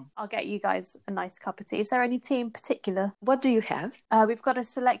 wonderful. I'll get you guys a nice cup of tea. Is there any tea in particular? What do you have? We've got a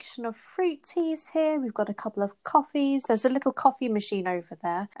selection of fruit teas here. We've got a couple of coffees. There's a little coffee machine over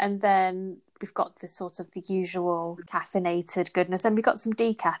there. And then we've got this sort of the usual caffeinated goodness. And we've got some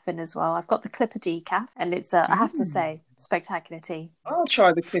decaf in as well. I've got the Clipper decaf. And it's, I have to say, spectacular tea. I'll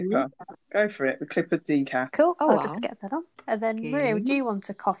try the Clipper. Go for it. The Clipper decaf. Cool. Oh, I'll wow. just get that on. And then, Okay. Maria, do you want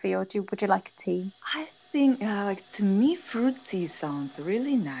a coffee or would you like a tea? I think, to me, fruit tea sounds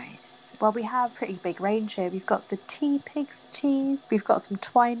really nice. Well, we have a pretty big range here. We've got the Tea Pigs teas. We've got some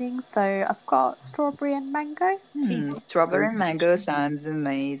Twinings. So I've got strawberry and mango. Strawberry and mango sounds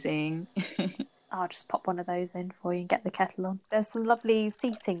amazing. I'll just pop one of those in for you and get the kettle on. There's some lovely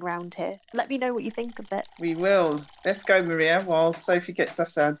seating round here. Let me know what you think of it. We will. Let's go, Maria, while Sophie gets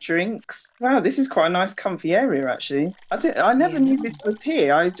us our drinks. Wow, this is quite a nice, comfy area, actually. I never knew this was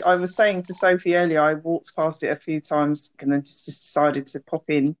here. I was saying to Sophie earlier, I walked past it a few times and then just decided to pop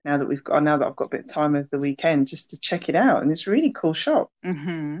in now that I've got a bit of time over the weekend just to check it out. And it's a really cool shop.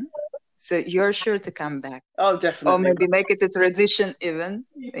 Mm-hmm. So you're sure to come back. Oh, definitely. Or maybe make it a tradition even.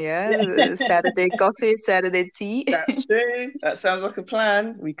 Yeah, Saturday coffee, Saturday tea. That's true. That sounds like a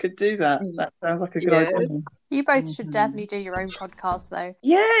plan. We could do that. That sounds like a good idea. You both should definitely do your own podcast, though.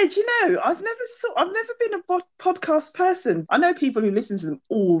 Yeah, do you know, I've never been a podcast person. I know people who listen to them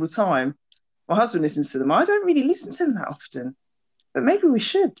all the time. My husband listens to them. I don't really listen to them that often. But maybe we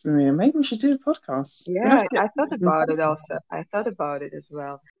should, Maria. Maybe we should do a podcast. Yeah, I thought about it also. I thought about it as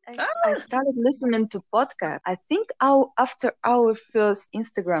well. I started listening to podcasts. I think after our first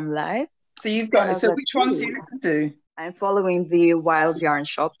Instagram live. So you've got. So which ones do you listen to? I'm following the Wild Yarn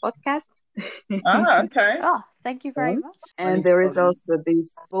Shop podcast. Okay. Oh, thank you very much. And there is also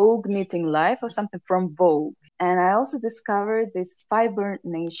this Vogue Knitting Live or something from Vogue. And I also discovered this Fiber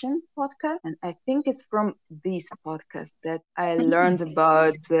Nation podcast. And I think it's from this podcast that I learned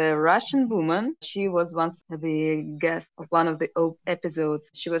about the Russian woman. She was once the guest of one of the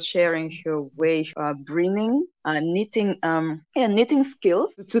episodes. She was sharing her way of bringing knitting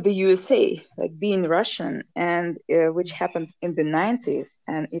skills to the USA, like being Russian, and which happened in the 90s,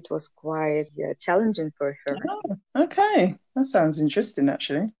 and it was quite challenging for her. Oh, okay. That sounds interesting,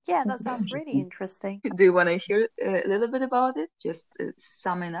 actually. Yeah, that sounds really interesting. Do you want to hear a little bit about it? Just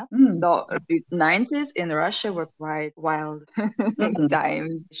summing up. Mm. So the 90s in Russia were quite wild Mhm.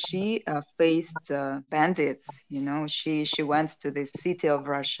 times. She faced bandits. You know, she went to the city of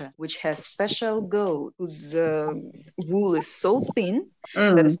Russia, which has special goat whose wool is so thin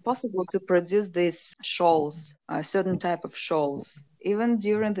that it's possible to produce these shawls, a certain type of shawls. Even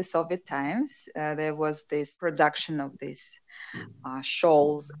during the Soviet times, there was this production of these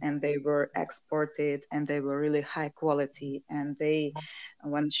shawls, and they were exported, and they were really high quality. And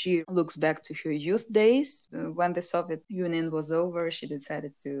when she looks back to her youth days, when the Soviet Union was over, she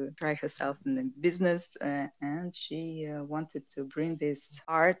decided to try herself in the business, and she wanted to bring this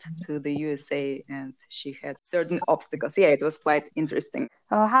art to the USA, and she had certain obstacles. Yeah, it was quite interesting.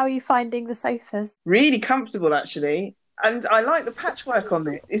 Oh, how are you finding the sofas? Really comfortable, actually. And I like the patchwork on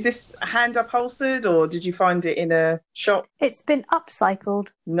it. Is this hand upholstered, or did you find it in a shop? It's been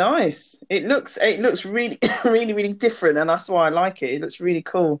upcycled. Nice. It looks really really different, and that's why I like it. It looks really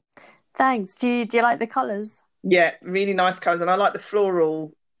cool. Thanks. Do you like the colours? Yeah, really nice colours, and I like the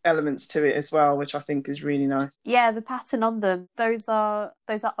floral elements to it as well, which I think is really nice. Yeah, the pattern on them. Those are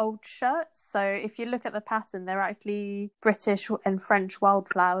old shirts. So if you look at the pattern, they're actually British and French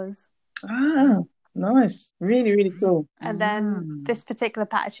wildflowers. Ah, nice. Really, really cool. And then this particular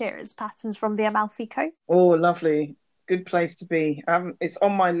patch here is patterns from the Amalfi Coast. Oh, lovely. Good place to be. It's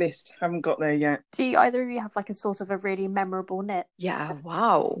on my list. Haven't got there yet. Do either of you have like a sort of a really memorable knit? Yeah,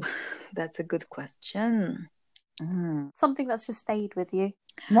 wow. That's a good question. Something that's just stayed with you.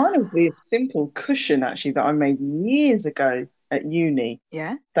 Mine would be a simple cushion, actually, that I made years ago at uni.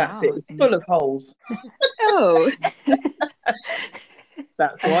 Yeah? That's Wow. it. It's full of holes. Oh.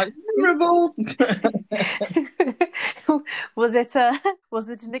 That's why it's memorable. Was it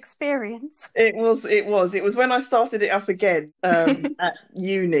an experience? It was when I started it up again at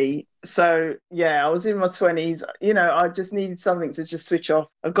uni. So yeah, I was in my 20s. You know, I just needed something to just switch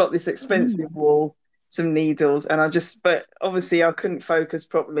off. I've got this expensive wool, some needles, and but obviously I couldn't focus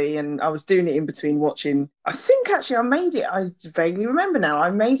properly, and I was doing it in between watching. I think actually I made it. I vaguely remember now.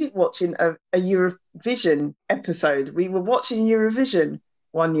 I made it watching a Eurovision episode. We were watching Eurovision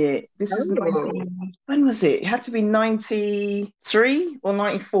one year. This is when was it? It had to be 93 or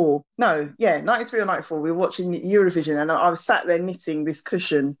 94. No, yeah, 93 or 94. We were watching Eurovision, and I was sat there knitting this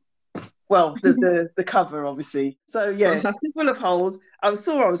cushion. Well, the cover, obviously. So yeah, full of holes. I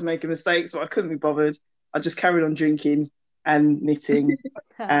saw I was making mistakes, but I couldn't be bothered. I just carried on drinking and knitting,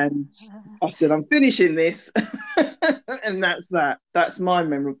 and I said, "I'm finishing this," and that's that. That's my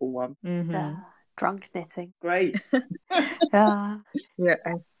memorable one. Drunk knitting. Great. Yeah,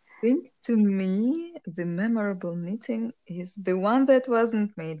 I think to me the memorable knitting is the one that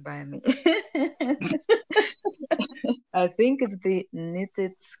wasn't made by me. I think it's the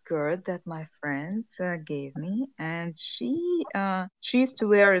knitted skirt that my friend gave me, and she used to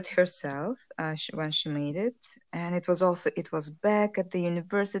wear it herself when she made it. And it was back at the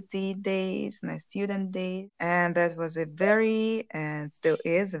university days, my student days, and that was and still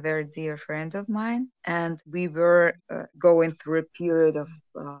is a very dear friend of mine. And we were going through a period of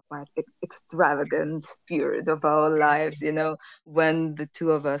quite extravagant period of our lives, you know, when the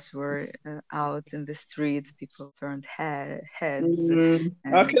two of us were out in the streets, people turned heads.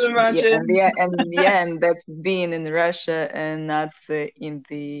 I can imagine. And that's being in Russia and not in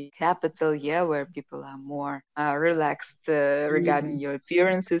the capital, where people are more relaxed regarding your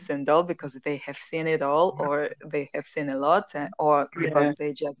appearances and all, because they have seen it all, or they have seen a lot, or because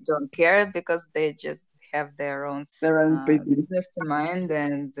they just don't care, because they just have their own business to mind.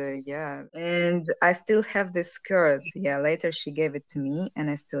 And and I still have this skirt. Later she gave it to me, and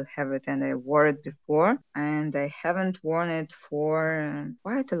I still have it, and I wore it before, and I haven't worn it for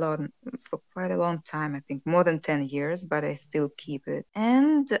quite a long time. I think more than 10 years, but I still keep it.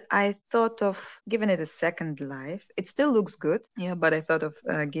 And I thought of giving it a second life. It still looks good, but I thought of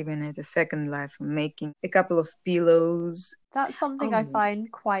giving it a second life, making a couple of pillows. That's something I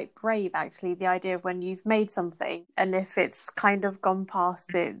find quite brave, actually, the idea of when you've made something, and if it's kind of gone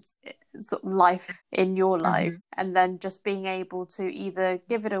past its sort of life in your life, and then just being able to either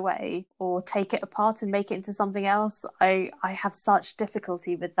give it away or take it apart and make it into something else. I have such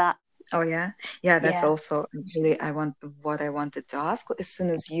difficulty with that. Oh yeah. That's Yeah. also actually what I wanted to ask. As soon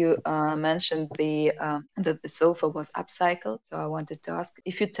as you mentioned that the sofa was upcycled, so I wanted to ask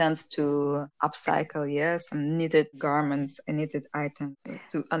if you tend to upcycle, some knitted garments and knitted items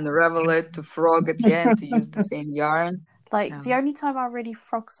to unravel it, to frog it, and to use the same yarn. Like, No. the only time I really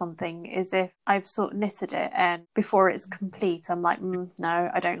frog something is if I've sort of knitted it and before it's complete, I'm like,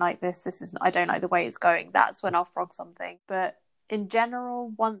 no, I don't like this. I don't like the way it's going. That's when I'll frog something. But in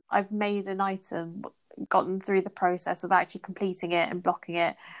general, once I've made an item, gotten through the process of actually completing it and blocking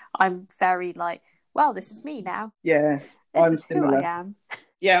it, I'm very like, well, this is me now. Yeah, This I'm is who I similar. am.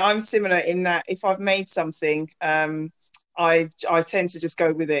 Yeah, I'm similar in that if I've made something, I tend to just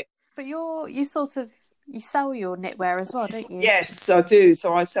go with it. But you sell your knitwear as well, don't you? Yes, I do.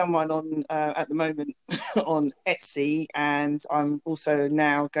 So I sell mine on at the moment on Etsy, and I'm also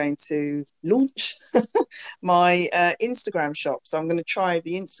now going to launch my Instagram shop. So I'm going to try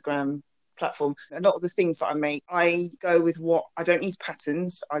the Instagram platform. A lot of the things that I make, I go with what I don't use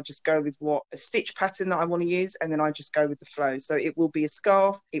patterns. I just go with what a stitch pattern that I want to use, and then I just go with the flow. So it will be a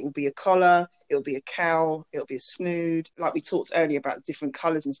scarf, it will be a collar, it'll be a cowl, it'll be a snood. Like we talked earlier about different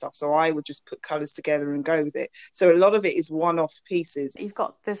colours and stuff. So I would just put colours together and go with it. So a lot of it is one-off pieces. You've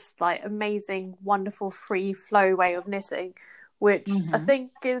got this like amazing, wonderful free flow way of knitting, which I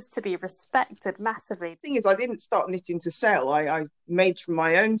think is to be respected massively. The thing is, I didn't start knitting to sell. I made from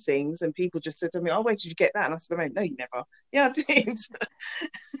my own things, and people just said to me, "Oh, where did you get that?" And I said, "No, you never." Yeah, I did.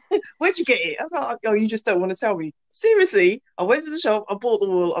 Where'd you get it? I was like, "Oh, you just don't want to tell me." Seriously, I went to the shop, I bought the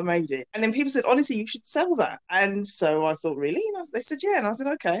wool, I made it. And then people said, honestly, you should sell that. And so I thought, really? They said, yeah. And I said,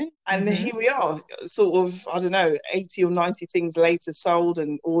 okay. And here we are, sort of, I don't know, 80 or 90 things later sold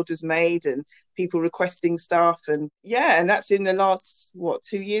and orders made and people requesting stuff. And yeah, and that's in the last,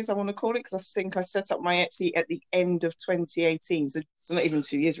 2 years, I want to call it, because I think I set up my Etsy at the end of 2018. So it's not even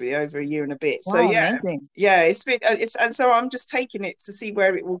 2 years, really, over a year and a bit. Wow, So yeah, amazing. yeah, and so I'm just taking it to see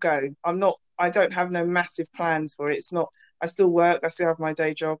where it will go. I don't have no massive plans for it. It's not, I still work, I still have my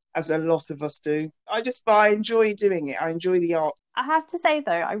day job, as a lot of us do. I enjoy doing it. I enjoy the art. I have to say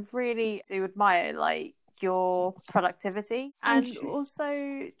though, I really do admire like your productivity Thank and you.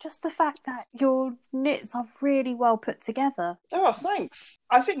 also just the fact that your knits are really well put together. Oh, thanks.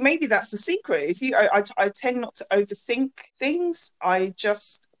 I think maybe that's the secret. I tend not to overthink things.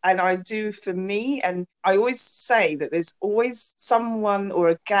 And I do for me. And I always say that there's always someone or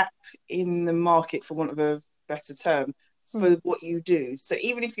a gap in the market, for want of a better term, for what you do. So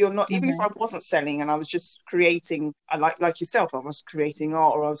even if you're not, even if I wasn't selling and I was just creating, like yourself, I was creating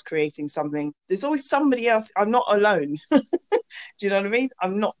art or I was creating something, there's always somebody else. I'm not alone. Do you know what I mean?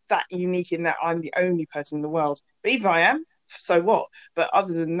 I'm not that unique in that I'm the only person in the world. But even I am, so what? But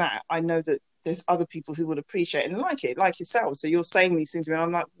other than that, I know that there's other people who would appreciate it and like it, like yourself. So you're saying these things to me, and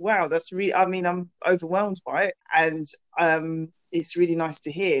I'm like, wow, that's really, I mean, I'm overwhelmed by it. And it's really nice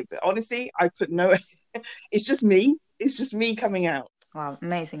to hear. But honestly, I put no, it's just me. It's just me coming out. Wow,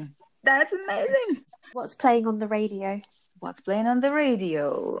 amazing. That's amazing. What's playing on the radio? What's playing on the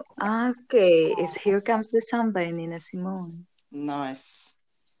radio? Okay, it's Here Comes the Sun by Nina Simone. Nice.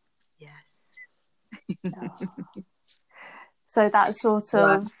 Yes. So that sort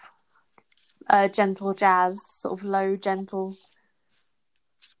of gentle jazz, sort of low, gentle.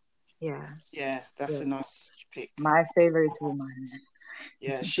 Yeah. Yeah, that's a nice pick. My favorite woman.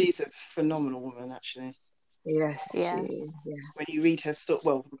 Yeah, she's a phenomenal woman, actually. Yes. Yeah. When you read her story,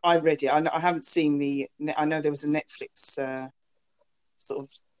 well, I read it. I haven't seen I know there was a Netflix sort of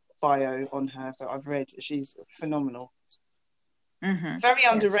bio on her, but I've read. She's phenomenal. Very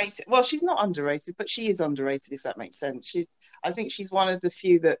underrated. Well, she's not underrated, but she is underrated, if that makes sense. I think she's one of the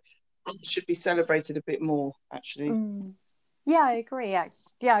few that should be celebrated a bit more, actually. Yeah, I agree.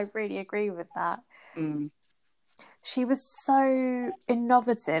 Yeah, I really agree with that. She was so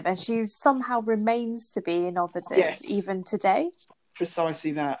innovative, and she somehow remains to be innovative even today.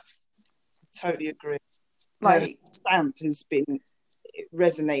 Precisely that. Totally agree. Like, her stamp it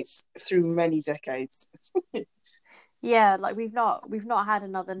resonates through many decades. Yeah, like we've not had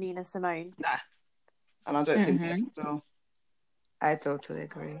another Nina Simone. Nah, and I don't think we ever will. I totally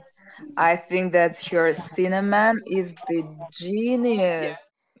agree. I think that your cinnamon is the genius. Yeah.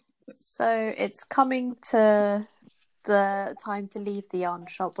 So it's coming to the time to leave the yarn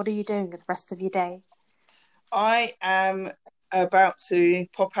shop. What are you doing with the rest of your day? I am about to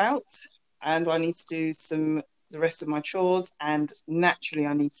pop out, and I need to do the rest of my chores, and naturally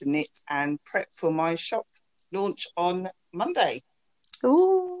I need to knit and prep for my shop launch on Monday.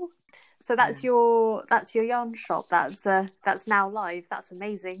 Ooh. So that's your yarn shop. That's now live. That's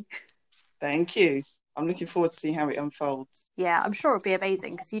amazing. Thank you. I'm looking forward to seeing how it unfolds. Yeah, I'm sure it'll be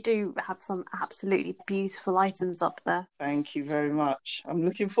amazing because you do have some absolutely beautiful items up there. Thank you very much. I'm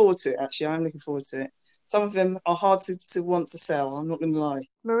looking forward to it, actually. I'm looking forward to it. Some of them are hard to want to sell, I'm not going to lie.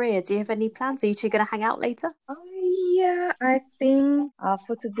 Maria, do you have any plans? Are you two going to hang out later? Yeah, I think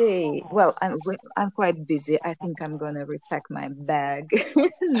for today, well, I'm quite busy. I think I'm gonna repack my bag.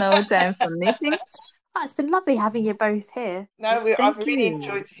 No time for knitting. Oh, it's been lovely having you both here. No, I've Thank really you.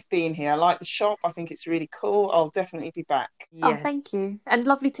 enjoyed being here. I like the shop. I think it's really cool. I'll definitely be back. Oh, Yes. thank you. And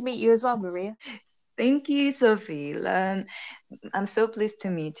lovely to meet you as well, Maria. Thank you, Sophie. I'm so pleased to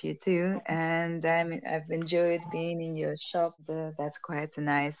meet you too, and I've enjoyed being in your shop. That's quite a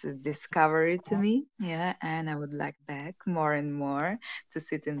nice discovery to me. Yeah, and I would like back more and more to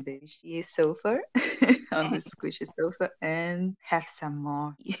sit in the squishy sofa, on the squishy sofa, and have some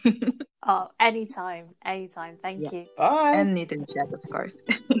more. Oh, anytime. Thank Yeah. you. Bye. And knit and chat, of course.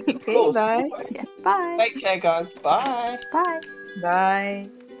 Of Okay, course. bye. Yeah. Bye. Take care, guys. Bye. Bye. Bye.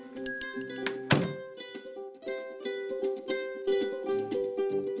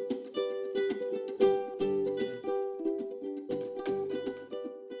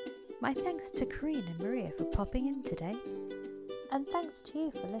 My thanks to Kireen and Maria for popping in today. And thanks to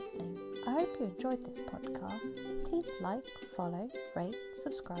you for listening. I hope you enjoyed this podcast. Please like, follow, rate,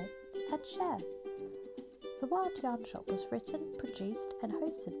 subscribe, and share. The Wild Yarn Shop was written, produced, and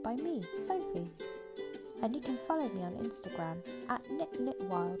hosted by me, Sophie. And you can follow me on Instagram at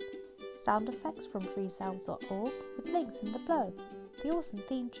KnitKnitWild. Sound effects from freesounds.org with links in the blurb. The awesome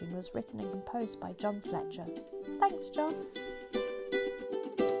theme tune was written and composed by John Fletcher. Thanks, John!